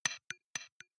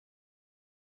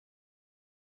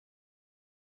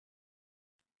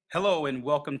Hello and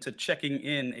welcome to Checking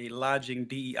In, a lodging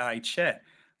DEI chat.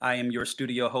 I am your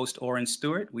studio host, Oren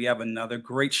Stewart. We have another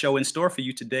great show in store for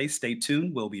you today. Stay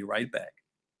tuned. We'll be right back.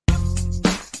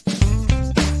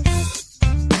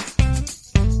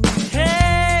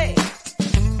 Hey!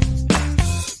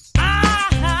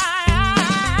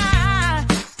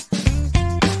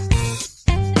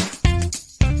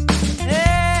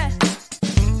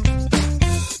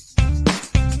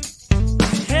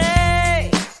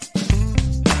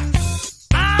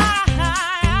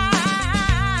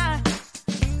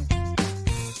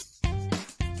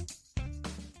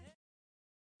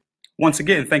 Once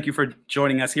again, thank you for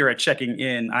joining us here at Checking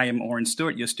In. I am Oren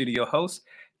Stewart, your studio host.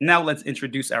 Now let's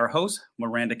introduce our hosts,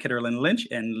 Miranda Kitterlin Lynch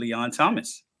and Leon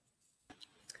Thomas.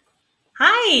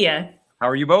 Hi. How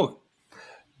are you both?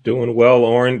 Doing well,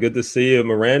 Oren. Good to see you.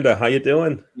 Miranda, how you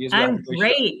doing? I'm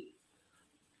great.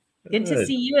 Good to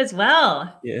see you as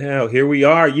well. Yeah, here we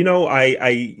are. You know, I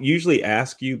usually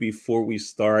ask you before we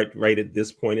start, right at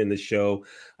this point in the show,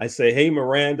 I say, hey,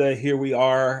 Miranda, here we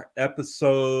are,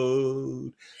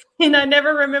 episode. And I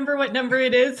never remember what number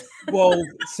it is. Well,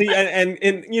 see, and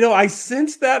you know, I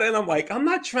sense that, and I'm like, I'm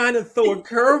not trying to throw a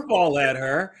curveball at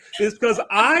her. It's because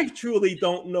I truly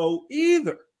don't know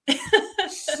either.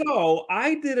 So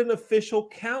I did an official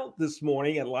count this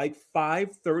morning at like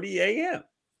 5:30 a.m.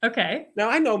 Okay.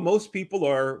 Now, I know most people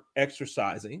are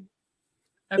exercising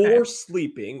or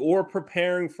sleeping or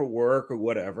preparing for work or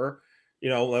whatever. You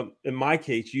know, in my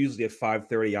case, usually at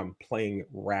 5:30, I'm playing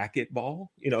racquetball,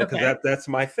 you know, because that's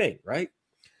my thing, right?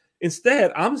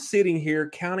 Instead, I'm sitting here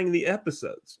counting the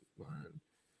episodes. 1,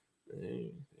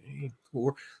 2, 3,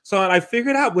 4. So I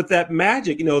figured out with that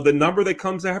magic, you know, the number that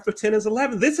comes after 10 is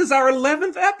 11. This is our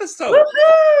 11th episode.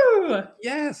 Woohoo!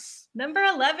 Yes. Number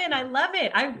 11. I love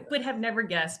it. I would have never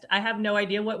guessed. I have no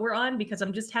idea what we're on because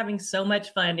I'm just having so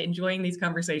much fun enjoying these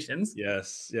conversations.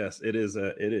 Yes. It is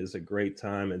a great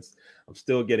time. I'm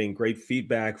still getting great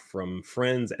feedback from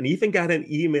friends, and even got an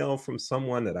email from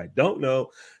someone that I don't know.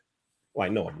 Well, I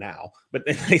know him now, but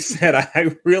they said,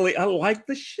 I like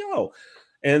the show.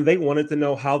 And they wanted to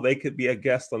know how they could be a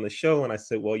guest on the show. And I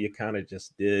said, well, you kind of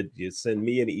just did. You send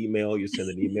me an email. You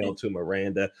send an email to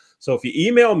Miranda. So if you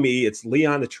email me, it's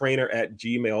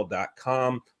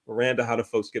leonthetrainer@gmail.com. Miranda, how do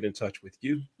folks get in touch with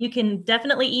you? You can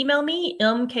definitely email me,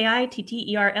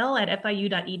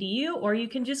 mkitterl@fiu.edu, or you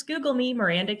can just Google me,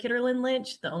 Miranda Kitterlin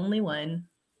Lynch, the only one.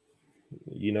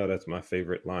 You know, that's my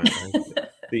favorite line. Right?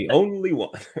 The only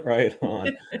one. Right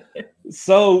on.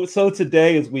 So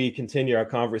today, as we continue our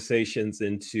conversations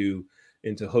into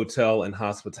hotel and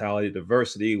hospitality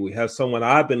diversity, we have someone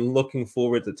I've been looking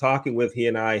forward to talking with. He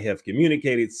and I have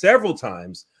communicated several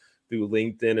times through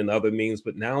LinkedIn and other means,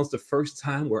 but now is the first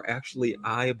time we're actually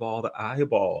eyeball to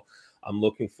eyeball. I'm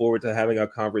looking forward to having a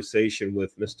conversation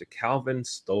with Mr. Calvin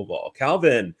Stovall.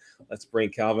 Calvin, let's bring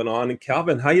Calvin on. And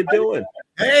Calvin, how you doing?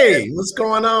 Hey, what's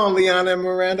going on, Leon and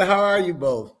Miranda? How are you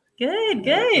both? Good.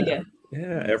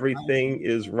 Yeah, everything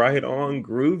is right on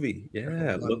groovy.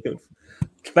 Yeah,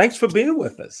 thanks for being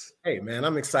with us. Hey, man,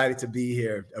 I'm excited to be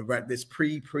here about this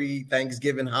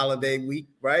pre-Thanksgiving holiday week,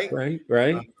 right?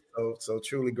 Right. So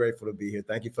truly grateful to be here.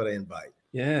 Thank you for the invite.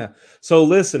 Yeah. So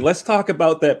listen, let's talk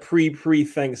about that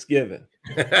pre-Thanksgiving.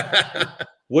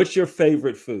 What's your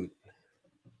favorite food?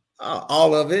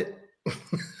 All of it.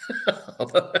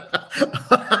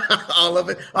 All of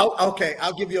it. Okay,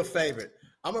 I'll give you a favorite.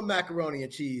 I'm a macaroni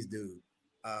and cheese dude.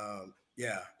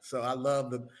 So I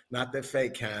love not the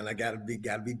fake kind. I gotta be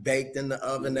baked in the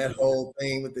oven, that whole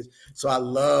thing with this. So I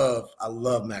love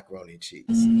macaroni and cheese.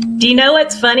 Do you know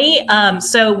what's funny?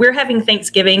 So we're having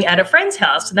Thanksgiving at a friend's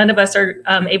house. None of us are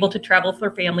able to travel for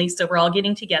family, so we're all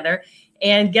getting together.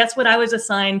 And guess what I was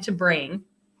assigned to bring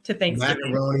to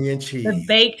Thanksgiving? Macaroni and cheese. The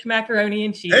baked macaroni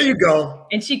and cheese. There you go.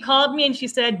 And she called me and she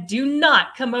said, do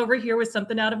not come over here with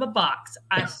something out of a box.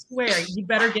 I swear, you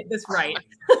better get this right.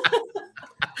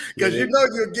 Because you know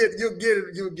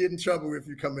you'll get in trouble if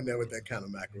you come in there with that kind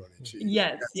of macaroni and cheese.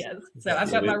 Yes. So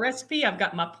I've got my recipe, I've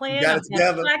got my plan, I've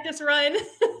got a practice run.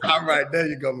 All right, there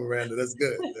you go, Miranda. That's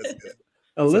good.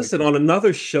 Listen, on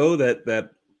another show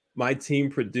that my team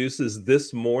produces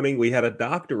this morning, we had a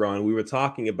doctor on. We were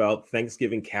talking about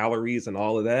Thanksgiving calories and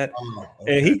all of that. Oh,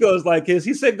 okay. And he goes like this.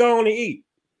 He said, go on and eat.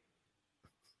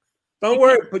 Don't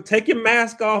worry, but take your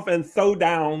mask off and throw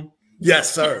down.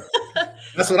 Yes, sir.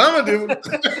 That's what I'm going to do.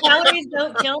 Calories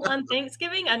don't count on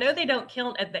Thanksgiving. I know they don't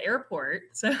count at the airport.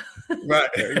 So right.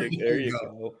 There you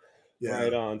go. Yeah.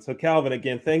 Right on. So Calvin,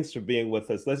 again, thanks for being with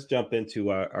us. Let's jump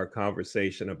into our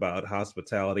conversation about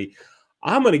hospitality.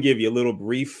 I'm going to give you a little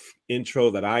brief intro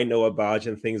that I know about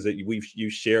you and things that you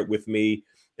shared with me.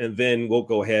 and then we'll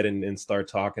go ahead and start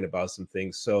talking about some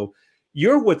things. So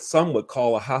you're what some would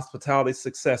call a hospitality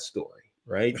success story,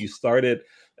 right? You started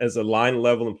as a line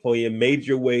level employee and made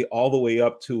your way all the way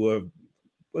up to a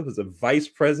vice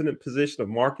president position of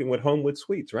marketing with Homewood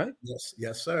Suites, right?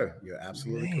 Yes, sir. You're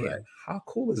absolutely correct. How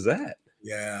cool is that?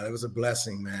 Yeah, it was a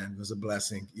blessing, man. It was a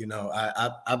blessing. You know,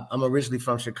 I'm originally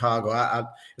from Chicago.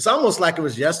 It's almost like it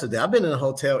was yesterday. I've been in the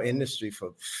hotel industry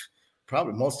for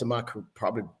probably most of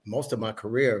my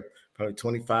career, probably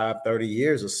 25, 30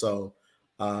 years or so.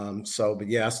 But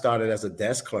yeah, I started as a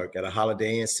desk clerk at a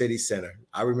Holiday Inn City Center.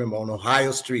 I remember on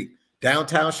Ohio Street,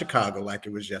 downtown Chicago, like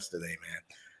it was yesterday, man.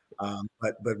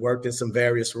 But worked in some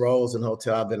various roles in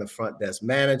hotel. I've been a front desk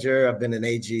manager. I've been an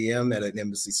AGM at an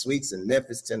Embassy Suites in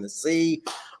Memphis, Tennessee,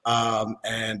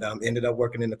 and ended up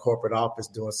working in the corporate office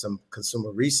doing some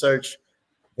consumer research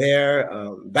there.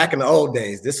 Back in the old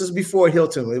days, this is before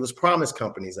Hilton. It was Promise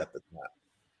Companies at the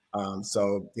time.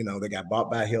 So, you know, they got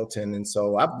bought by Hilton. And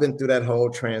so I've been through that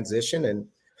whole transition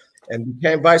and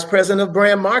became vice president of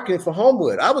brand marketing for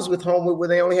Homewood. I was with Homewood when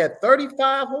they only had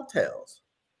 35 hotels.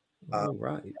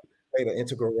 Right. Played an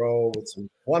integral role with some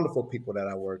wonderful people that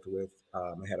I worked with.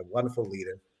 I had a wonderful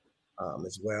leader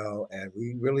as well. And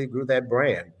we really grew that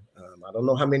brand. I don't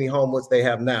know how many Homewoods they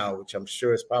have now, which I'm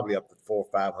sure is probably up to 400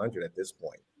 or 500 at this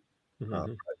point.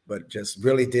 But just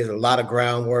really did a lot of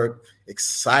groundwork,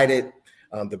 excited.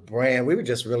 The brand, we were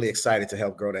just really excited to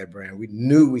help grow that brand. We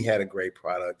knew we had a great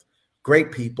product,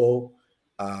 great people.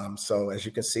 So as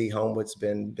you can see, Homewood's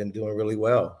been doing really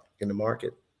well in the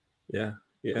market. Yeah.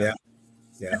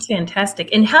 That's fantastic.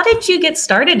 And how did you get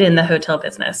started in the hotel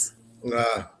business?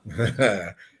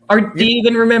 Or do you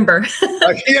even remember?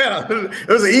 Yeah, it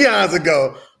was eons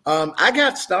ago. I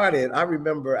got started. I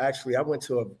remember actually, I went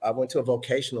to a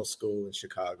vocational school in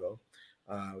Chicago.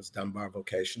 It was Dunbar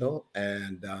Vocational,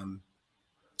 and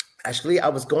actually, I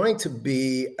wanted to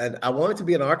be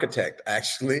an architect.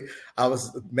 Actually, I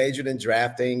was majored in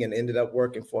drafting and ended up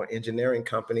working for an engineering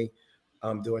company,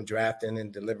 doing drafting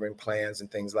and delivering plans and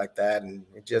things like that. And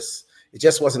it just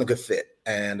wasn't a good fit.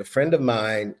 And a friend of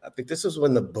mine, I think this was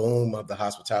when the boom of the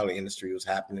hospitality industry was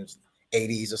happening, it was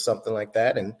 80s or something like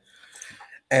that.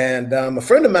 And a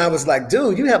friend of mine was like,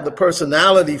 dude, you have the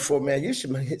personality for, man, you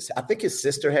should. I think his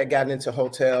sister had gotten into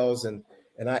hotels, and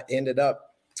I ended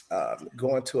up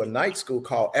going to a night school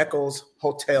called Echoes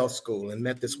Hotel School and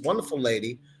met this wonderful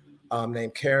lady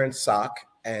named Karen Sock.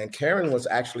 And Karen was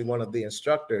actually one of the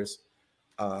instructors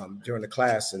during the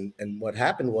class. And what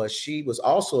happened was she was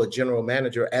also a general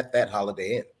manager at that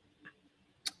Holiday Inn.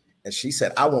 And she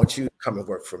said, I want you to come and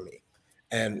work for me.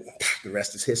 And the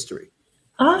rest is history.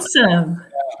 Awesome.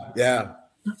 Yeah.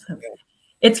 Awesome. Yeah.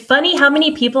 It's funny how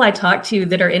many people I talk to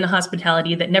that are in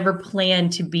hospitality that never plan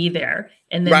to be there.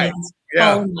 And then right. they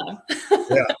fall in love.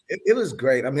 Yeah, it was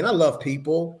great. I mean, I love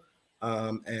people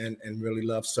and really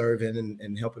love serving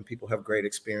and helping people have great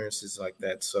experiences like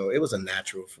that. So it was a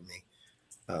natural for me.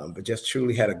 But just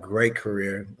truly had a great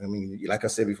career. I mean, like I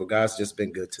said before, God's just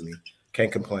been good to me.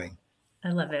 Can't complain. I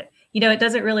love it. You know, it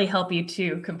doesn't really help you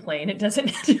to complain. It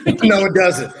doesn't. No, it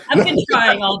doesn't. I've been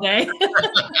trying all day.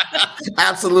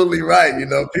 Absolutely right. You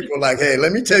know, people are like, hey,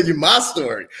 let me tell you my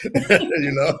story.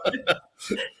 You know?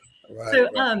 Right,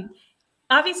 so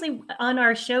obviously on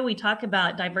our show, we talk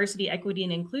about diversity, equity,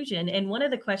 and inclusion. And one of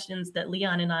the questions that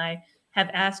Leon and I have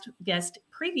asked guests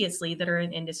previously that are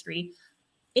in industry,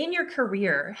 in your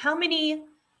career, how many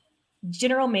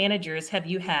general managers have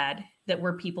you had that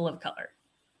were people of color?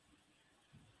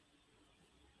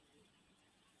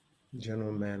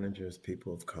 General managers,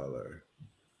 people of color.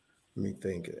 Let me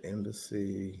think.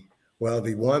 Embassy. Well,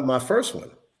 my first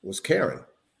one was Karen.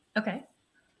 Okay.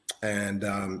 And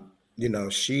you know,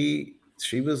 she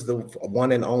was the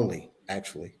one and only,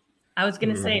 actually. I was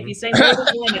going to say, if you say more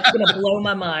than one, it's going to blow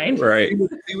my mind. Right.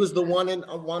 She was the one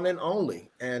and only,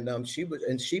 and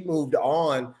she moved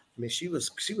on. I mean, she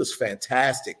was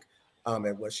fantastic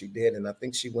at what she did, and I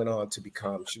think she went on to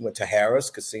she went to Harrah's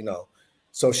Casino.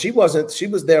 So she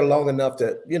was there long enough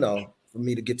to, you know, for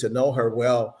me to get to know her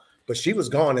well, but she was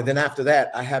gone. And then after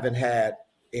that, I haven't had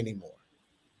any more.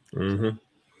 Mm-hmm.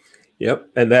 Yep.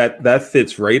 And that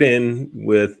fits right in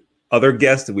with other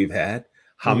guests that we've had.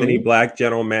 How many Black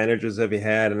general managers have you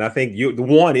had? And I think the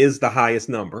one is the highest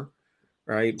number,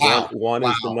 right? Wow. One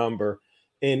is the number.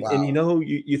 And you know,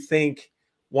 you think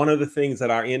one of the things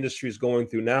that our industry is going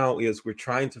through now is we're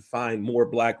trying to find more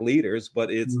Black leaders,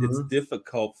 but it's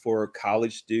difficult for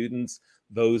college students,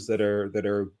 those that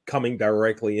are coming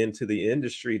directly into the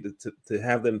industry to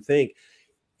have them think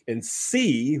and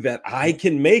see that I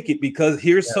can make it because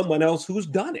here's someone else who's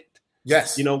done it.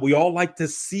 Yes. You know, we all like to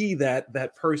see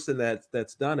that person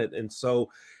that's done it. And so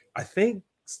I think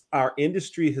our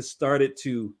industry has started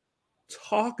to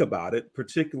talk about it,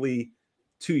 particularly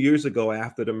 2 years ago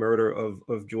after the murder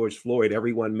of George Floyd.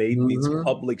 Everyone made these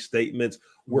public statements.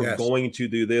 We're going to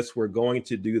do this. We're going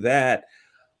to do that.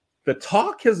 The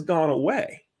talk has gone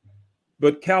away.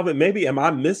 But Calvin, maybe am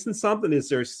I missing something?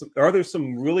 Are there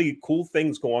some really cool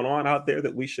things going on out there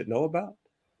that we should know about?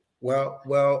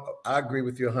 Well, I agree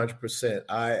with you 100%.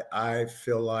 I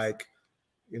feel like,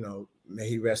 you know, may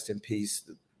he rest in peace,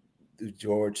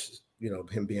 George, you know,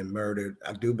 him being murdered.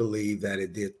 I do believe that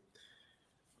it did.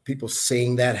 People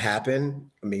seeing that happen,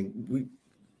 I mean, we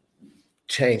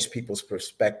changed people's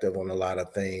perspective on a lot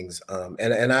of things.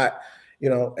 And I, you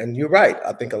know, and you're right.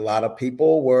 I think a lot of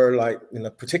people were like, you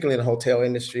know, particularly in the hotel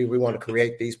industry, we want to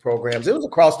create these programs. It was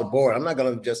across the board. I'm not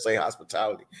going to just say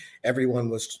hospitality.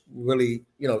 Everyone was really,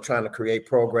 you know, trying to create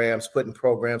programs, putting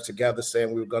programs together,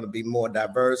 saying we were going to be more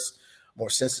diverse,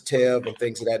 more sensitive, and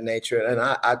things of that nature. And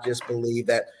I just believe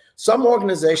that some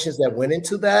organizations that went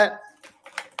into that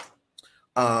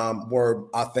were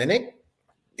authentic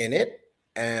in it.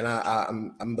 And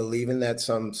I'm believing that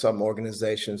some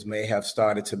organizations may have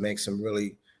started to make some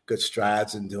really good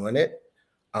strides in doing it.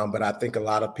 But I think a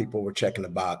lot of people were checking the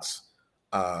box.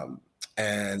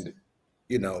 And,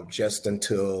 you know, just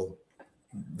until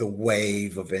the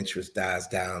wave of interest dies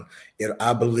down,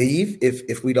 I believe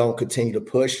if we don't continue to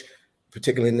push,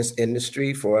 particularly in this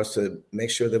industry, for us to make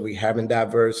sure that we having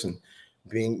diverse and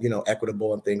being, you know,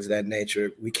 equitable and things of that nature,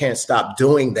 we can't stop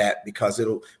doing that, because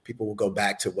people will go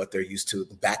back to what they're used to,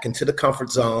 back into the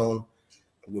comfort zone.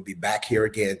 We'll be back here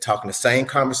again talking the same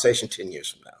conversation 10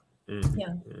 years from now.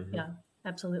 Mm-hmm. Yeah,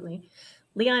 absolutely.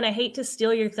 Leon, I hate to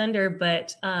steal your thunder,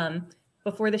 but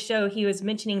before the show, he was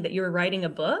mentioning that you were writing a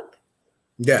book.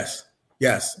 Yes,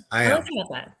 I am. Tell us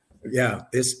about that. Yeah,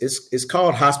 it's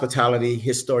called Hospitality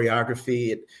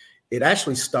Historiography. It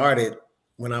actually started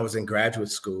when I was in graduate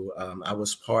school. I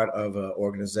was part of an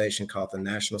organization called the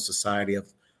National Society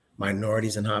of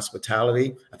Minorities in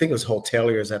Hospitality. I think it was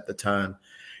hoteliers at the time.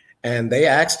 And they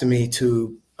asked me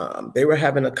to, they were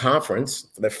having a conference,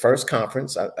 their first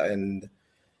conference, and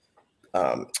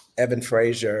Evan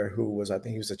Frazier, I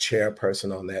think he was a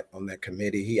chairperson on that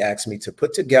committee, he asked me to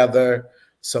put together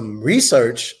some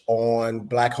research on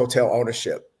Black hotel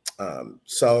ownership.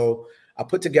 So I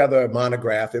put together a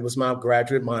monograph. It was my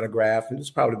graduate monograph, and it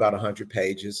was probably about 100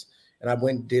 pages. And I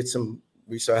went and did some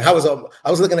research. I was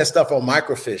looking at stuff on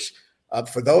microfiche.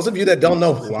 For those of you that don't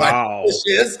know what microfiche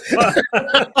is,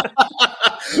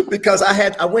 because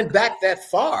I went back that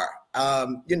far,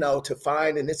 you know, to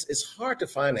find, and it's hard to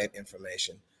find that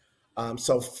information.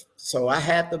 So I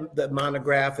had the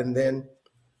monograph, and then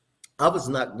I was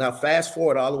now fast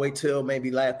forward all the way till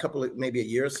maybe maybe a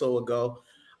year or so ago.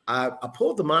 I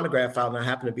pulled the monograph out, and I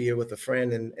happened to be here with a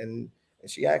friend, and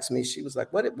she asked me, she was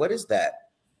like, what is that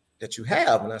you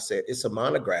have? And I said, it's a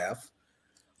monograph.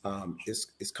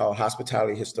 It's called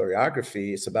Hospitality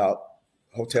Historiography. It's about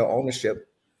hotel ownership,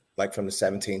 like from the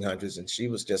 1700s. And she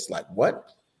was just like,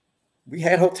 what? We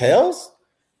had hotels?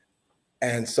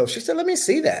 And so she said, let me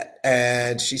see that.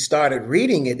 And she started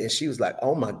reading it, and she was like,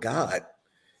 oh my God,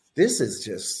 this is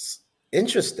just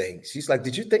interesting. She's like,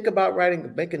 did you think about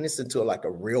making this into like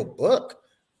a real book?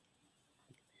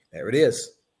 There it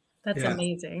is. That's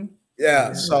amazing.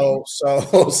 Yeah. So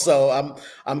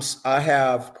I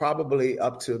have probably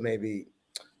up to maybe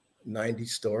 90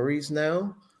 stories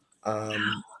now.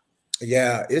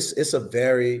 Yeah, it's a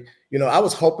very, you know, I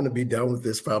was hoping to be done with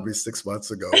this probably 6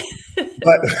 months ago,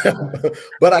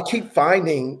 but I keep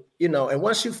finding, you know, and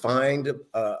once you find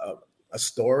a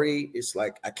story, it's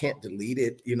like, I can't delete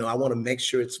it. You know, I want to make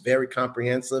sure it's very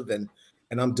comprehensive and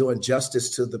I'm doing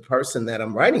justice to the person that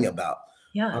I'm writing about.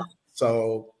 Yeah.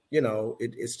 So, you know,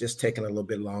 it's just taking a little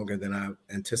bit longer than I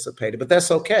anticipated, but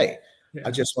that's okay. Yeah.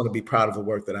 I just want to be proud of the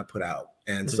work that I put out.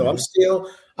 And so I'm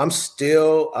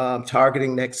still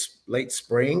targeting next late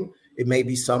spring. It may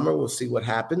be summer. We'll see what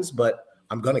happens, but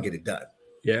I'm going to get it done.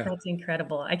 Yeah. That's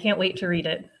incredible. I can't wait to read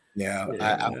it. Yeah.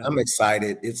 I'm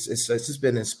excited. It's just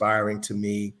been inspiring to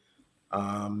me,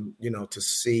 you know, to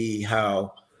see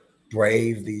how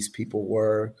brave these people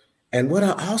were. And what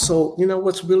I also, you know,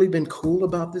 what's really been cool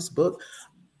about this book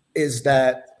is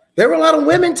that there were a lot of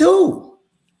women too.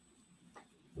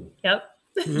 Yep.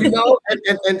 You know,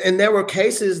 and there were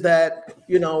cases that,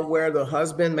 you know, where the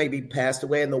husband maybe passed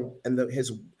away and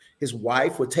his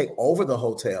wife would take over the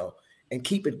hotel and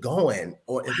keep it going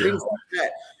and things like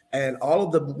that. And all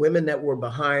of the women that were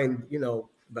behind, you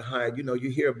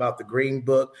hear about the Green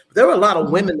Book. But there were a lot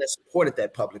of women that supported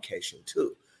that publication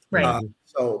too. Right.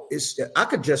 So I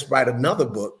could just write another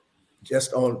book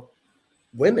just on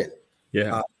women.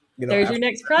 Yeah. There's your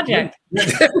next project.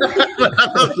 I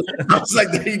was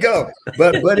like, there you go.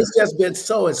 But it's just been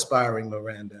so inspiring,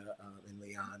 Miranda and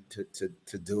Leon,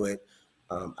 to do it.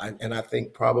 And I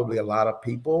think probably a lot of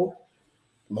people,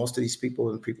 most of these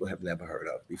people have never heard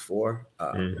of before.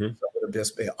 So it'll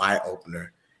just be an eye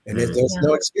opener. And there's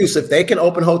no excuse. If they can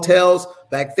open hotels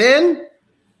back then,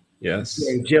 yes,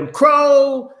 Jim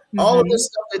Crow, all of this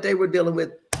stuff that they were dealing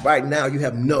with right now, you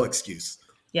have no excuse.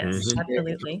 Yes,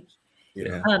 absolutely.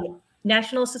 Yeah.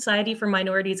 National Society for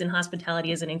Minorities in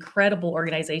Hospitality is an incredible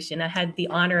organization. I had the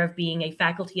honor of being a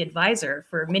faculty advisor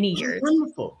for many years.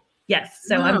 Wonderful. Yes,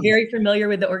 so I'm very familiar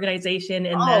with the organization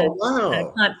and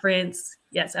the conference.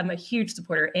 Yes, I'm a huge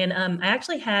supporter. And I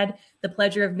actually had the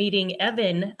pleasure of meeting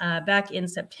Evan back in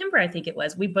September, I think it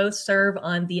was. We both serve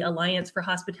on the Alliance for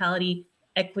Hospitality,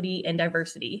 Equity, and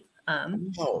Diversity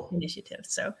initiative.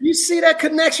 So you see that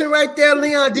connection right there,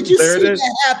 Leon? Did you see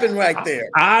that happen right there?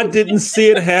 I didn't see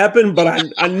it happen, but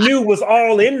I knew it was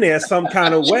all in there some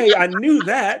kind of way. I knew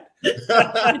that.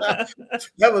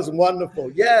 That was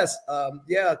wonderful. Yes.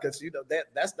 Because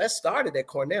that started at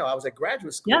Cornell. I was at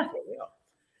graduate school at Cornell.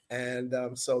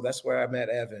 And so that's where I met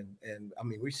Evan. And I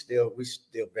mean, we still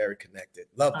very connected.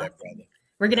 Love that brother.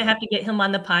 We're going to have to get him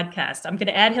on the podcast. I'm going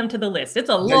to add him to the list. It's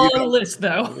a long list,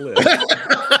 though.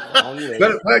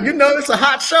 But you know, it's a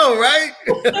hot show, right?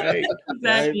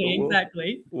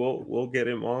 Exactly. We'll get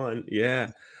him on.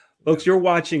 Yeah. Folks, you're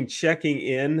watching Checking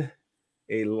In,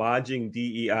 a lodging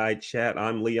DEI chat.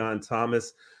 I'm Leon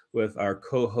Thomas with our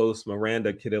co-host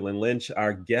Miranda Kitterlin Lynch.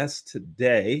 Our guest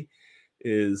today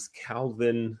is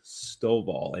Calvin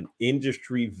Stovall, an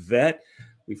industry vet.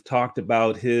 We've talked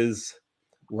about his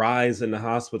rise in the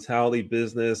hospitality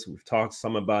business. We've talked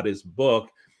some about his book.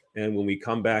 And when we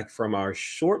come back from our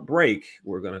short break,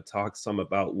 we're going to talk some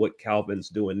about what Calvin's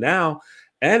doing now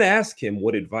and ask him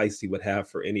what advice he would have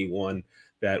for anyone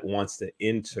that wants to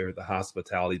enter the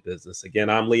hospitality business. Again,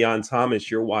 I'm Leon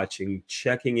Thomas. You're watching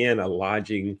Checking In, a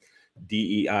lodging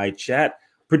DEI chat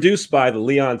produced by the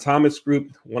Leon Thomas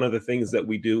Group. One of the things that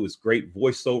we do is great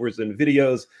voiceovers and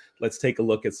videos. Let's take a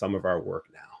look at some of our work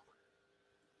now.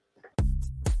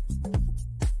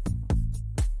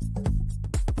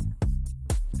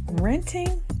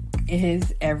 Renting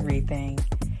is everything.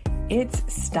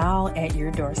 It's style at your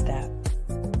doorstep.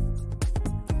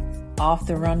 Off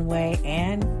the runway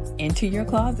and into your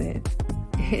closet.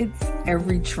 It's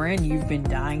every trend you've been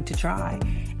dying to try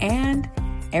and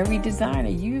every designer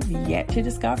you've yet to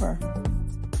discover.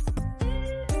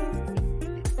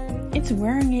 It's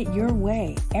wearing it your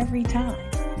way every time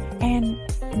and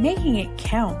making it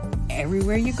count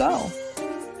everywhere you go.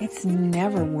 It's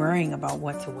never worrying about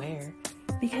what to wear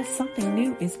because something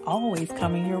new is always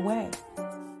coming your way.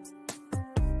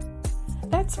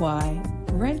 That's why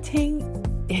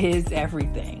renting is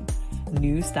everything.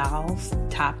 New styles,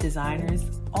 top designers,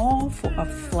 all for a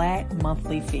flat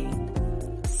monthly fee.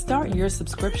 Start your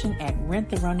subscription at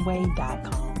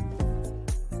renttherunway.com.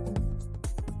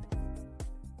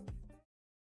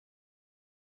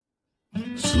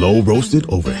 Slow roasted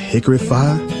over hickory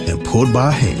fire and pulled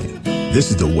by hand. This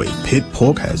is the way pit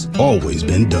pork has always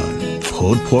been done.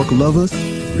 Pulled pork lovers,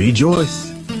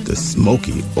 rejoice. The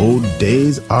smoky old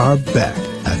days are back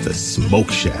at the Smoke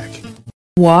Shack.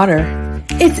 Water.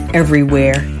 It's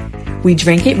everywhere. We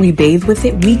drink it, we bathe with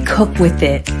it, we cook with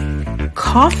it.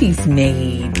 Coffee's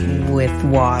made with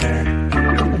water.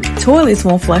 Toilets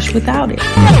won't flush without it.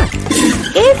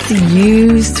 It's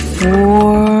used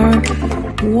for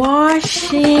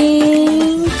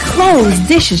washing clothes,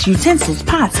 dishes, utensils,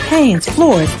 pots, pans,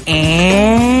 floors,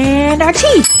 and our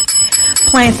teeth.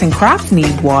 Plants and crops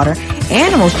need water,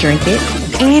 animals drink it,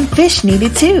 and fish need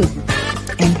it too.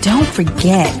 And don't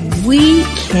forget, we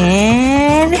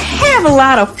can have a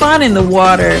lot of fun in the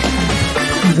water.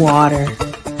 Water.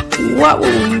 What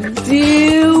would we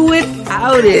do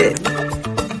without it?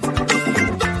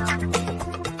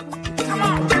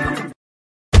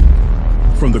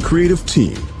 From the creative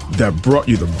team that brought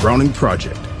you The Browning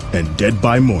Project and Dead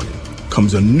by Morning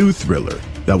comes a new thriller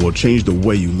that will change the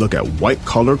way you look at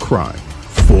white-collar crime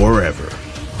forever.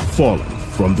 Falling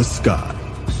from the Sky.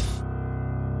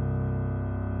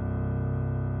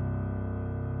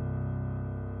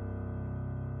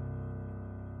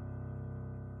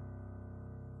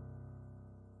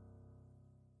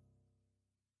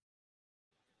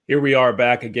 Here we are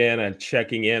back again and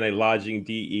Checking In, a lodging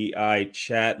DEI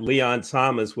chat. Leon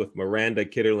Thomas with Miranda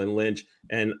Kitterlin Lynch,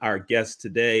 and our guest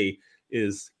today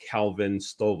is Calvin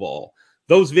Stovall.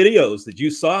 Those videos that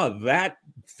you saw, that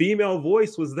female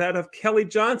voice was that of Kelly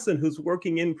Johnson, who's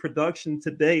working in production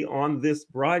today on this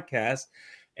broadcast.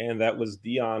 And that was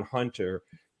Dion Hunter,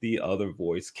 the other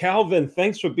voice. Calvin,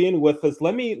 thanks for being with us.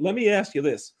 Let me ask you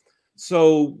this.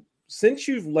 So since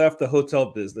you've left the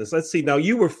hotel business, let's see, now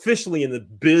you were officially in the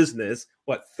business,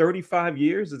 what, 35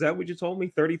 years? Is that what you told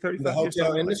me? 35 the years?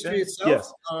 hotel industry like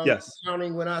itself? Yes.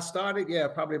 Counting when I started,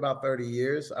 probably about 30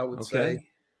 years, I would say.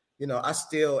 I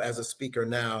still, as a speaker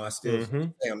now, I still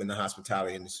am in the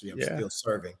hospitality industry. I'm still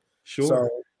serving. Sure. So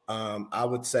I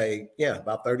would say,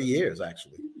 about 30 years,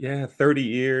 actually. Yeah, 30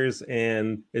 years.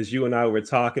 And as you and I were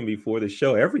talking before the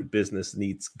show, every business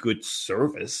needs good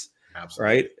service.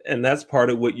 Absolutely. Right. And that's part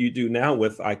of what you do now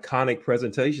with iconic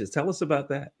presentations. Tell us about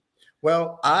that.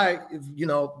 Well,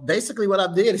 basically what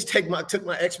I did is took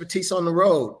my expertise on the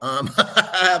road.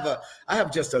 I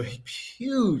have just a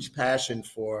huge passion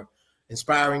for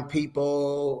inspiring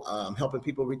people, helping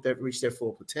people reach their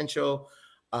full potential.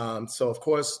 So of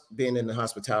course, being in the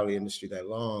hospitality industry that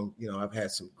long, I've had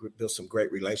built some great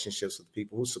relationships with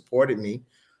people who supported me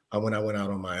when I went out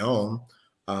on my own.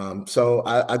 So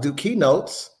I do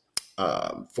keynotes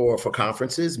for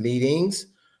conferences, meetings,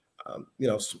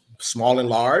 small and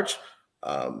large,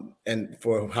 and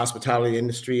for hospitality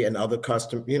industry and other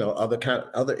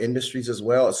other industries as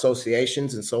well,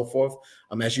 associations and so forth.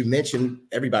 As you mentioned,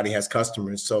 everybody has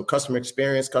customers. So customer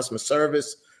experience, customer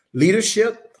service,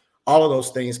 leadership, all of those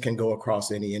things can go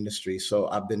across any industry. So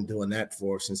I've been doing that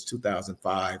since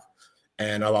 2005.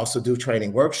 And I'll also do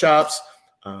training workshops.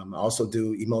 I also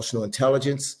do emotional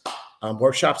intelligence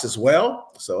workshops as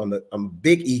well. So I'm a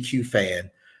big EQ fan.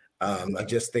 I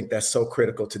just think that's so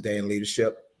critical today in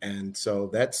leadership. And so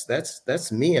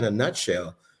that's me in a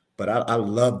nutshell. But I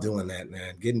love doing that,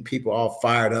 man. Getting people all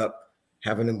fired up,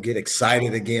 having them get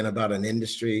excited again about an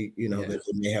industry, that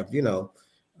they may have,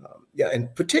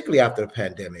 and particularly after the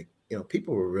pandemic,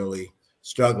 people were really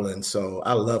struggling. So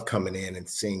I love coming in and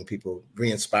seeing people,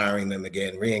 re-inspiring them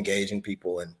again, re-engaging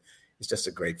people. And it's just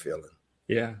a great feeling.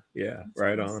 Yeah.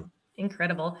 Right on.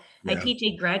 Incredible. Yeah. I teach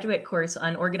a graduate course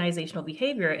on organizational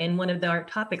behavior, and one of our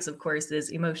topics, of course, is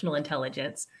emotional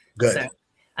intelligence. Good. So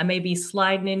I may be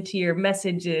sliding into your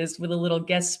messages with a little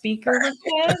guest speaker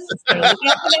request.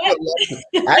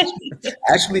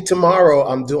 Actually, tomorrow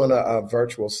I'm doing a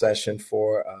virtual session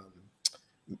for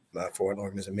an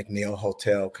organization, McNeil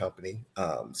Hotel Company.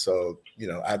 So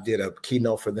I did a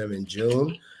keynote for them in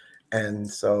June. And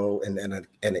so, and an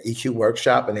EQ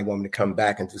workshop, and they want me to come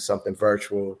back and do something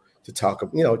virtual to talk,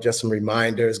 just some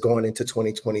reminders going into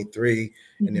 2023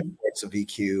 and the importance of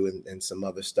EQ and some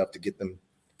other stuff to get them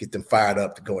fired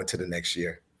up to go into the next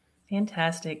year.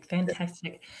 Fantastic.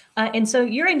 And so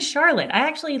you're in Charlotte. I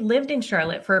actually lived in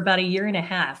Charlotte for about a year and a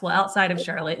half. Well, outside of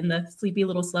Charlotte in the sleepy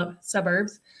little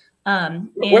suburbs. Where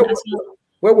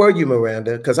were you,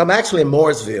 Miranda? Because I'm actually in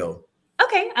Mooresville.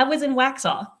 Okay. I was in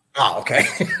Waxhaw. Oh, okay.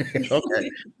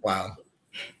 Okay. Wow.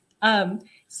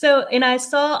 So, and I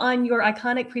saw on your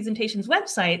Iconic Presentations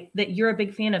website that you're a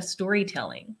big fan of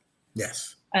storytelling.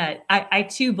 Yes. I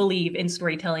too believe in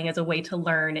storytelling as a way to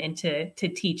learn and to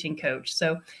teach and coach.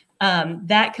 So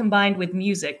that combined with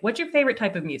music, what's your favorite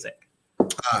type of music?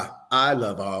 I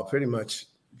love pretty much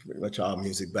all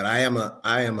music, but I am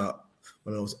one of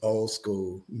those old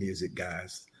school music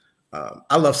guys.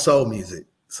 I love soul music.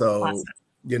 So, awesome.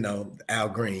 Al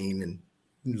Green and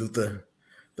Luther,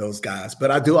 those guys.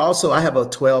 But I have a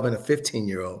 12 and a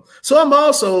 15-year-old. So I'm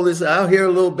also out here,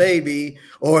 a little baby,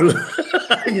 or,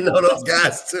 those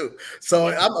guys too. So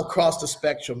I'm across the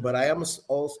spectrum, but I am an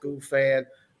old school fan.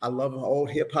 I love an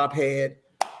old hip hop head,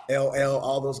 LL,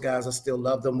 all those guys. I still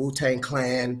love them. Wu-Tang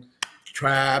Clan,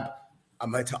 Tribe.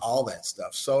 I'm into all that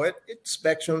stuff. So it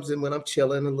spectrums, and when I'm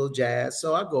chilling, a little jazz.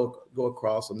 So I go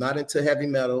across. I'm not into heavy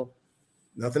metal.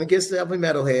 Nothing against the heavy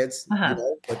metal heads,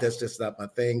 but that's just not my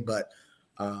thing. But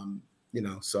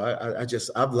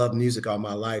so I've loved music all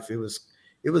my life. It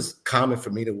was common for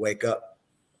me to wake up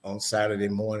on Saturday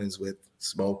mornings with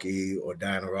Smokey or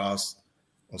Diana Ross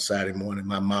on Saturday morning.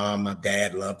 My mom, my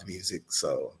dad loved music.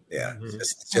 So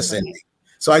it's just in me.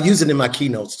 So I use it in my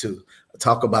keynotes too. I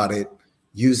talk about it,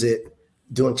 use it,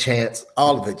 doing chants,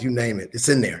 all of it, you name it. It's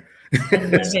in there. I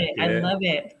love it. I love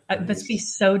it. It must be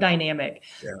so dynamic.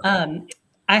 Yeah.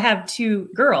 I have two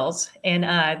girls, and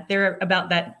they're about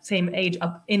that same age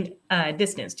up in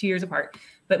distance, 2 years apart.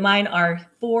 But mine are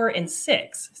 4 and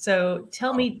 6. So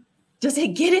tell me, does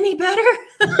it get any better?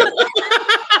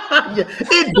 Yeah,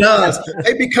 it does.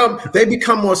 They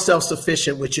become more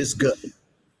self-sufficient, which is good.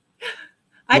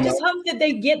 I just hope that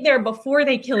they get there before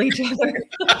they kill each other.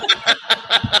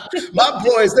 My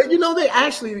boys,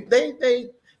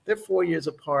 they're 4 years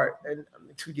apart and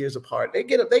 2 years apart. They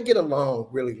get along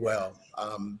really well.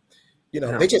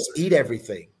 They just eat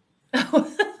everything.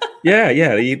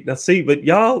 Yeah. See, but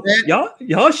y'all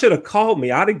should have called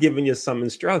me. I'd have given you some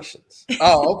instructions.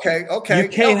 Oh, okay. You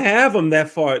can't have them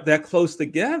that close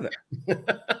together.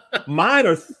 Mine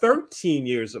are 13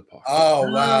 years apart.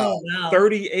 Oh, wow.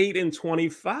 38 and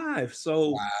 25. So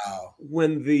wow.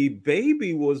 When the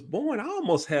baby was born, I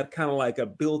almost had kind of like a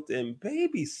built-in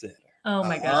babysitter. Oh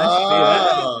my gosh.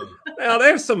 Oh. Now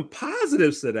there's some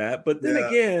positives to that, but then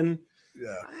again,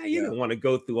 you don't want to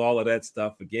go through all of that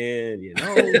stuff again, you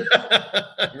know.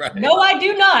 Right. No, I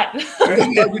do not.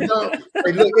 No, you don't.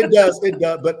 Hey, look, it does,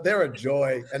 but they're a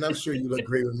joy, and I'm sure you'll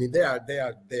agree with me. They are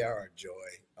a joy.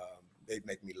 They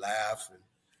make me laugh, and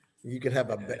you can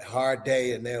have a hard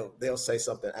day, and they'll say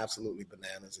something absolutely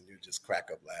bananas, and you just crack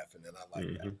up laughing, and I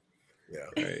like that. Yeah,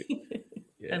 right.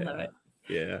 I love it.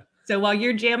 Yeah. So while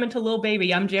you're jamming to Lil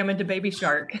Baby, I'm jamming to Baby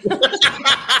Shark.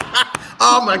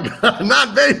 Oh my God,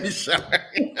 not Baby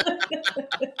Shark.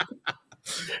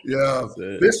 Yeah,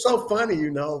 it's so funny,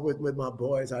 you know, with my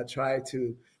boys. I try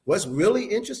to. What's really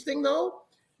interesting though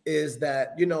is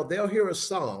that, you know, they'll hear a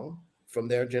song from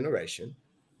their generation,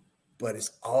 but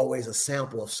it's always a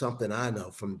sample of something I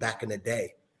know from back in the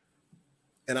day.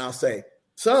 And I'll say,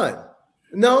 son,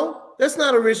 no, that's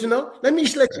not original. Let me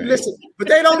let you listen. But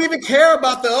they don't even care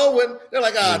about the old one. They're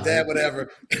like, dad,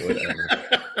 whatever.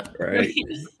 Right.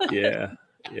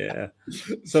 Yeah.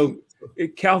 So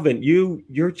Calvin,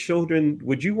 your children,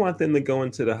 would you want them to go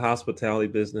into the hospitality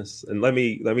business? And let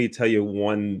me tell you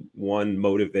one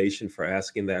motivation for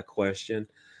asking that question.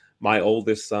 My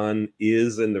oldest son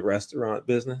is in the restaurant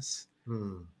business.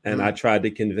 And I tried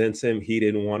to convince him he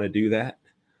didn't want to do that.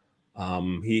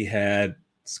 He had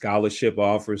scholarship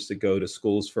offers to go to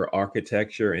schools for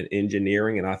architecture and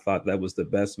engineering, and I thought that was the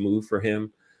best move for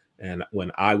him. And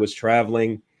when I was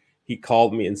traveling, he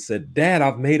called me and said, Dad,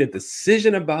 I've made a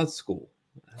decision about school.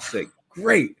 I said,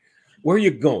 great. Where are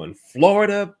you going?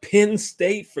 Florida, Penn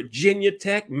State, Virginia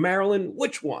Tech, Maryland,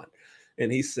 which one?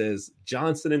 And he says,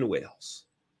 Johnson and Wales.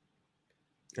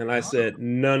 And I said,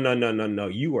 no.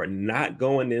 You are not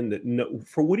going in.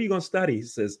 For what are you going to study? He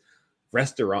says,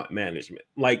 restaurant management.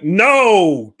 I'm like,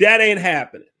 no, that ain't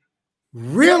happening.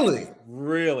 Really?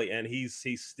 And he's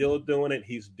still doing it.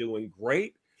 He's doing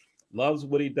great. Loves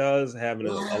what he does, having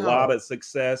a lot of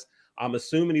success. I'm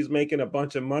assuming he's making a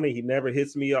bunch of money. He never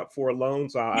hits me up for a loan,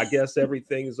 so I guess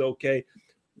everything's okay.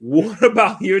 What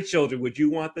about your children? Would you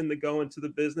want them to go into the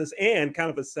business? And kind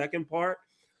of a second part,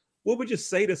 what would you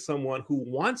say to someone who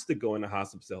wants to go into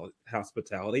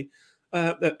hospitality,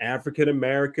 an African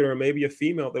American or maybe a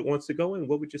female that wants to go in?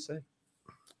 What would you say?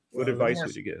 What advice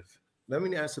would you give? Let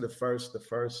me answer the first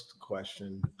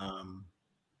question.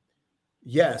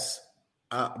 Yes,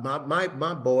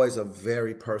 my boys are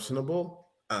very personable,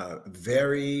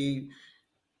 very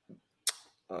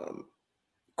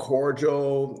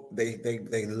cordial.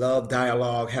 They love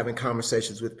dialogue, having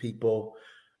conversations with people.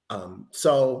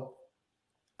 So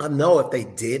I know if they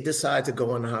did decide to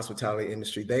go in the hospitality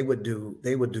industry, they would do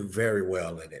very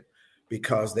well in it,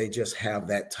 because they just have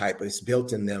that type. It's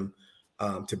built in them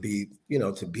to be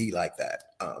like that.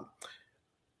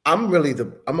 I'm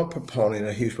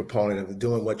a huge proponent of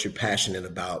doing what you're passionate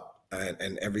about,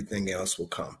 and everything else will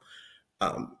come.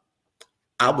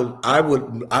 I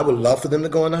would love for them to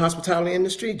go in the hospitality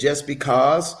industry, just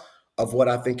because of what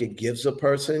I think it gives a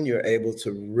person. You're able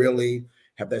to really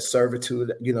have that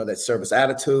servitude, that service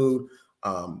attitude.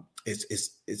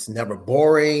 It's never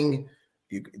boring.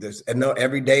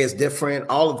 Every day is different.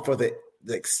 All for the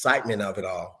excitement of it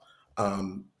all.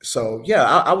 So yeah,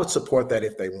 I would support that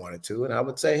if they wanted to, and I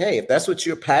would say, hey, if that's what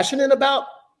you're passionate about,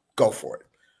 go for it.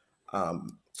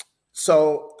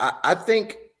 So I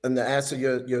think, and to answer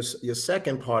your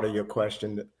second part of your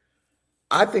question,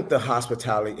 I think the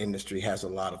hospitality industry has a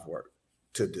lot of work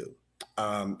to do,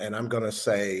 and I'm going to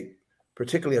say,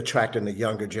 particularly attracting the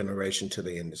younger generation to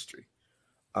the industry.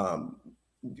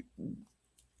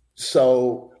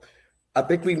 So I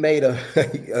think we made a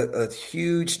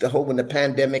huge, when the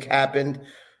pandemic happened,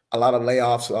 a lot of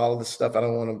layoffs, all of this stuff. I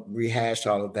don't want to rehash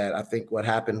all of that. I think what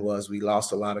happened was we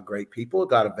lost a lot of great people,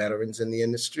 a lot of veterans in the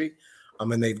industry,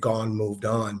 and they've moved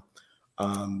on.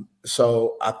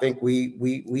 So I think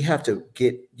we have to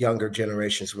get younger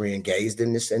generations re-engaged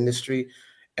in this industry.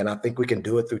 And I think we can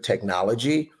do it through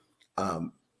technology.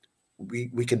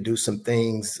 We can do some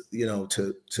things,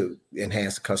 to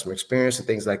enhance the customer experience and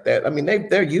things like that. I mean,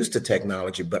 they're used to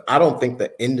technology, but I don't think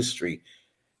the industry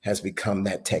has become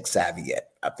that tech savvy yet.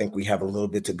 I think we have a little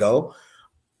bit to go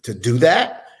to do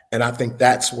that. And I think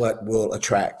that's what will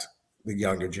attract the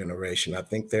younger generation. I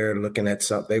think they're looking at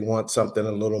they want something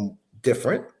a little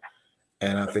different.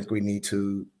 And I think we need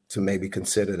to maybe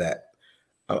consider that.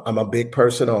 I'm a big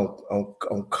person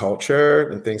on culture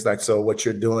and things like, so what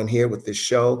you're doing here with this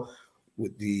show,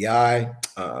 with DEI,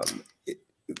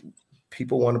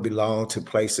 people want to belong to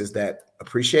places that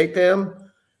appreciate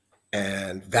them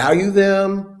and value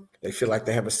them. They feel like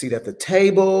they have a seat at the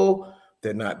table.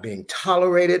 They're not being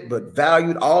tolerated, but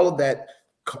valued. All of that.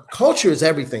 Culture is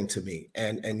everything to me.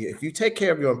 And if you take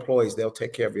care of your employees, they'll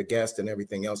take care of your guests, and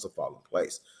everything else will fall in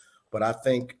place. But I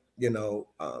think,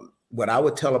 what I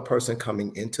would tell a person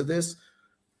coming into this,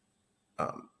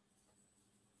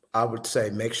 I would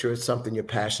say, make sure it's something you're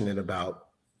passionate about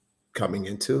coming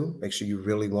into. Make sure you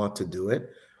really want to do it,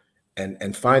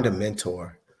 and find a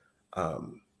mentor.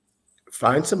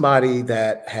 Find somebody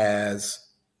that has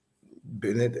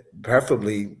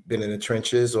preferably been in the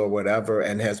trenches or whatever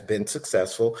and has been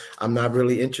successful. I'm not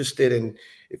really interested in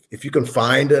if you can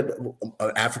find an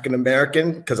African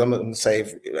American, because I'm going to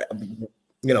say,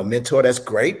 mentor, that's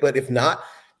great. But if not,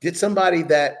 get somebody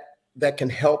that can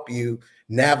help you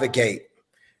navigate,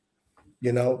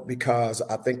 because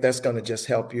I think that's going to just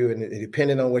help you. And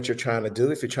depending on what you're trying to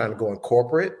do, if you're trying to go in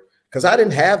corporate, because I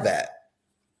didn't have that,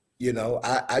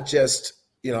 I just,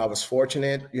 I was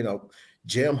fortunate,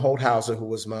 Jim Holthauser, who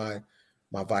was my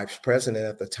vice president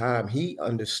at the time, he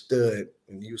understood,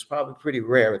 and he was probably pretty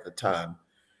rare at the time,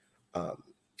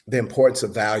 the importance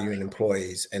of valuing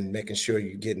employees and making sure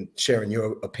you're sharing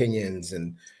your opinions,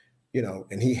 and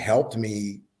he helped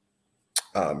me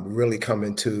really come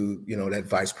into that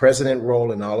vice president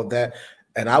role and all of that.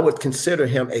 And I would consider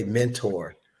him a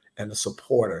mentor and a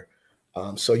supporter.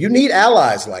 So you need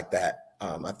allies like that.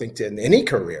 I think in any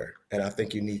career, and I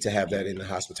think you need to have that in the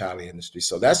hospitality industry.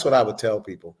 So that's what I would tell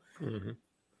people. Mm-hmm.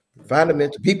 Find a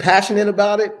mentor, be passionate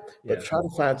about it, but try to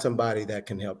find somebody that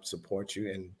can help support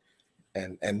you,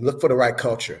 and look for the right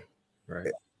culture.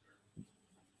 Right.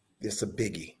 It's a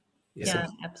biggie.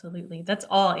 Absolutely. That's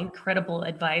all incredible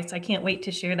advice. I can't wait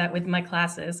to share that with my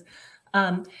classes.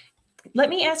 Let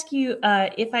me ask you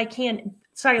if I can.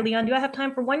 Sorry, Leon, do I have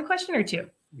time for one question or two?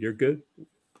 You're good.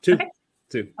 Two.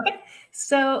 Okay.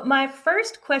 So my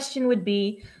first question would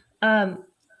be,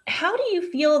 how do you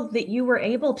feel that you were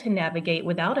able to navigate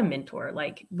without a mentor?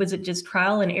 Like, was it just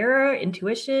trial and error,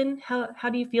 intuition? How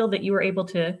do you feel that you were able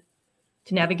to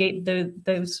navigate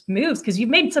those moves? Because you've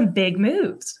made some big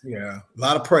moves. Yeah, a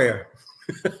lot of prayer.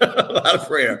 A lot of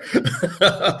prayer.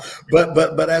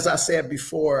 but as I said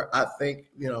before, I think,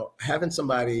 having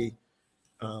somebody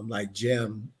like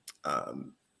Jim,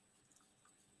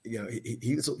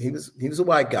 he was a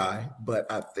white guy, but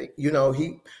I think,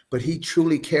 he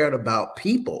truly cared about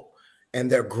people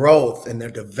and their growth and their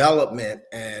development.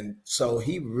 And so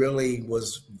he really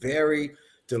was very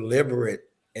deliberate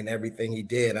in everything he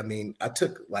did. I mean, I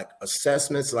took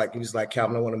assessments, he was like,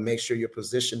 Calvin, I want to make sure you're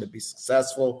positioned to be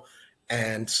successful.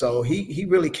 And so he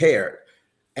really cared.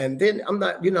 And then I'm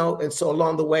not, and so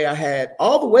along the way, I had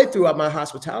all the way throughout my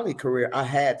hospitality career, I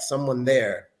had someone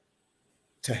there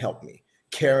to help me.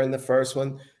 Karen, the first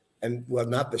one, and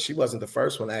not that she wasn't the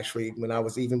first one, actually. When I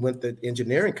was even with the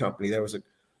engineering company, there was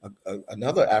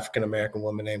another African-American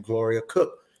woman named Gloria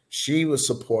Cook. She was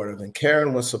supportive, and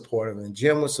Karen was supportive, and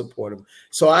Jim was supportive.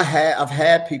 So I've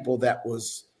had people that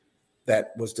was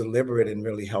deliberate in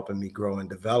really helping me grow and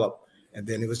develop. And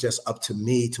then it was just up to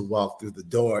me to walk through the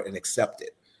door and accept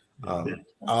it.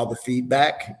 All the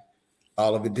feedback,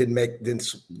 all of it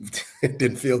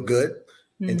didn't feel good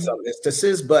in some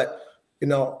instances, but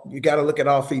you got to look at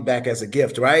all feedback as a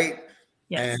gift, right?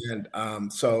 Yes.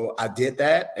 And so I did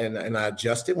that, and I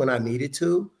adjusted when I needed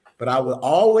to. But I would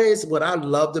always, what I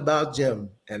loved about Jim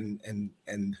and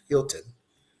Hilton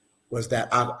was that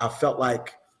I felt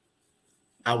like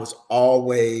I was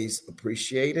always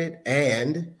appreciated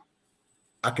and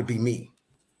I could be me.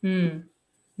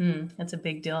 That's a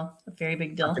big deal, a very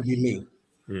big deal. I could be me.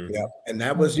 Yeah. And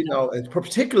that was, and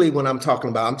particularly when I'm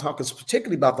talking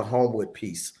particularly about the Homewood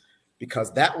piece,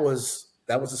 because that was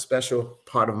a special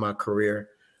part of my career,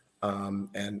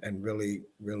 and really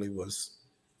was,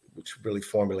 which really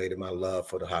formulated my love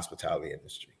for the hospitality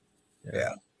industry.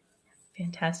 Yeah.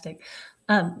 Fantastic.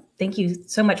 Thank you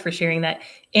so much for sharing that.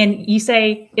 And you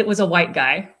say it was a white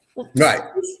guy. Well, right.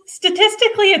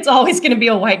 Statistically, it's always going to be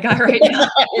a white guy right now.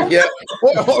 Yeah.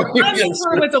 I'm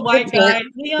sure it was a white guy.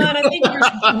 Leon, I think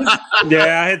you're...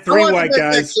 Yeah, I had three white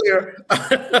guys.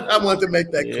 I wanted to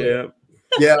make that clear.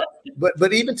 Yeah.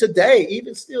 But even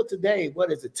still today,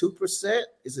 what is it, 2%?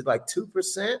 Is it like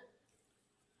 2%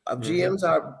 of GMs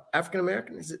are African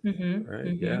American? Is it?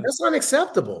 Right. Yeah. That's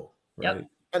unacceptable. Yep. Right.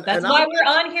 And that's why we're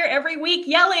on here every week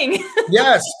yelling.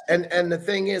 Yes. And the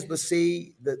thing is, but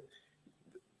see,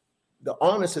 the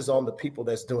onus is on the people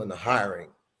that's doing the hiring.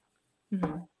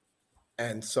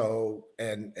 And so,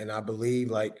 and I believe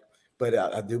but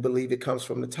I do believe it comes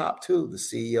from the top too, the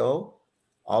CEO,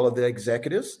 all of the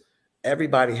executives,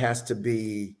 everybody has to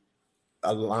be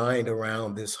aligned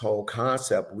around this whole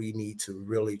concept. We need to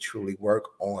really, truly work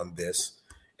on this.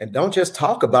 And don't just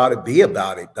talk about it, be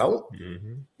about it. Don't,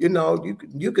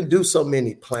 you can do so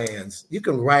many plans. You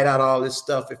can write out all this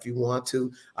stuff if you want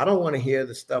to. I don't want to hear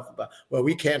the stuff about, well,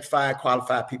 we can't find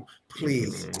qualified people.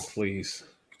 Please. Please.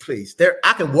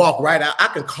 I can walk right out. I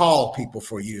can call people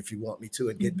for you if you want me to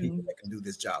and get people that can do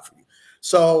this job for you.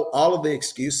 So all of the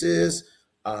excuses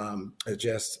are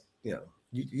just,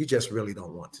 you just really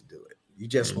don't want to do it. You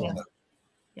just want to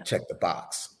check the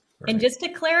box. And just to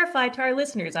clarify to our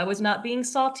listeners, I was not being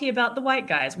salty about the white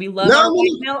guys. We love our white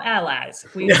male allies.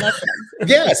 We love them.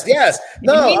 Yes.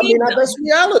 No, I mean, that's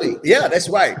reality. Yeah, that's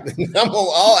right. I'm on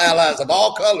all allies of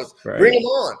all colors. Right. Bring them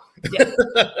on.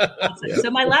 Awesome. So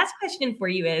my last question for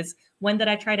you is one that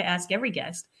I try to ask every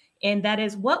guest. And that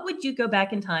is, what would you go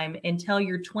back in time and tell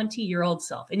your 20-year-old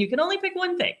self? And you can only pick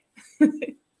one thing.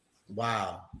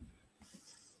 Wow.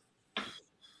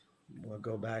 I'll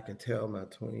go back and tell my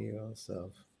 20-year-old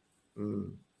self. I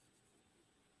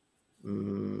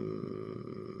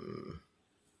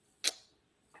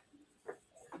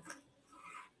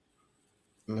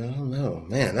don't know,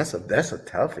 man. That's a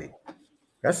toughie.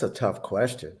 That's a tough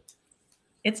question.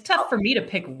 It's tough for me to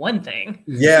pick one thing.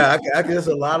 Yeah, I there's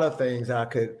a lot of things I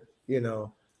could,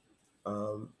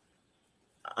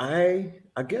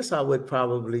 I guess I would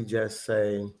probably just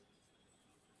say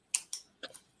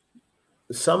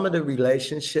some of the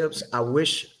relationships, I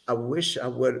wish I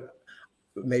would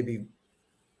maybe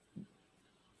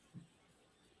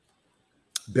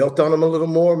built on them a little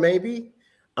more, maybe.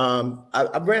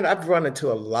 I've run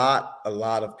into a lot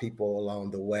of people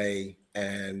along the way,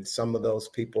 and some of those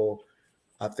people,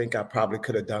 I think I probably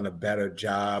could have done a better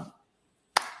job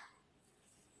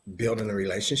building a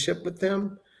relationship with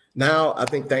them. Now, I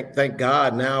think, thank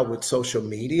God, now with social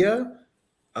media,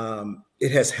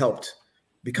 it has helped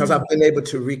because I've been able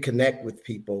to reconnect with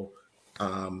people.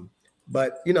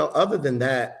 But, other than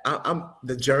that, I'm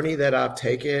the journey that I've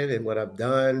taken and what I've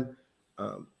done,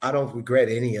 I don't regret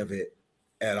any of it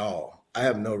at all. I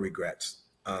have no regrets.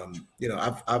 I've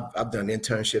done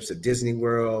internships at Disney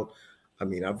World. I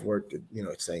mean, I've worked at,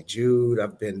 St. Jude.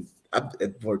 I've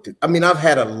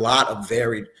had a lot of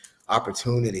varied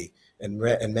opportunity and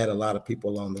met a lot of people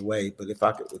along the way. But if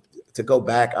I could to go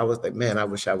back, I was like, man, I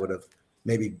wish I would have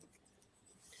maybe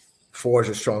forged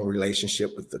a strong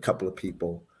relationship with a couple of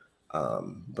people.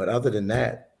 But other than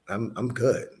that, I'm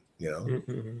good,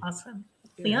 Awesome.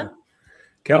 Leon?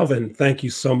 Calvin, thank you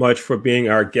so much for being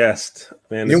our guest,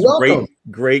 man. You're welcome.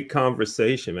 Great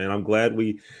conversation, man. I'm glad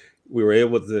we were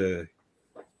able to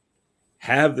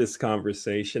have this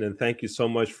conversation, and thank you so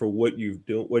much for what you're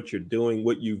doing,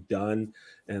 what you've done,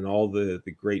 and all the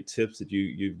great tips that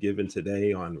you've given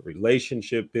today on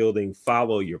relationship building,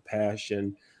 follow your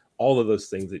passion, all of those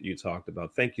things that you talked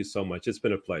about. Thank you so much. It's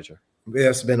been a pleasure. Yeah,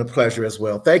 it's been a pleasure as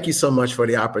well. Thank you so much for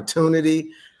the opportunity.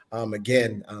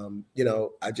 Again,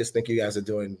 I just think you guys are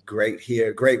doing great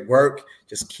here. Great work.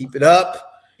 Just keep it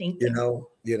up. Thank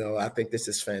you. I think this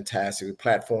is fantastic. With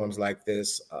platforms like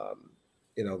this,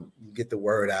 get the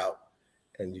word out,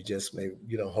 and you just maybe,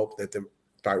 hope that the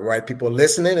right people are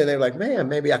listening and they're like, man,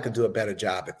 maybe I could do a better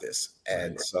job at this.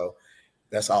 And so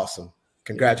that's awesome.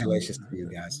 Congratulations to you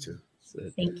guys too.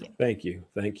 Thank you.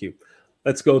 Thank you.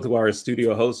 Let's go to our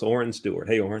studio host, Orrin Stewart.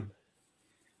 Hey, Orrin.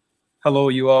 Hello,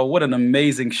 you all. What an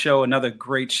amazing show. Another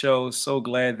great show. So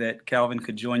glad that Calvin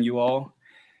could join you all.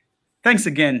 Thanks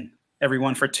again,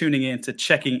 everyone, for tuning in to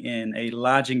Checking In, a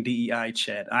Lodging DEI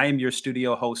chat. I am your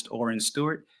studio host, Orrin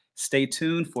Stewart. Stay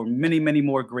tuned for many, many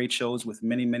more great shows with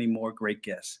many, many more great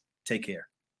guests. Take care.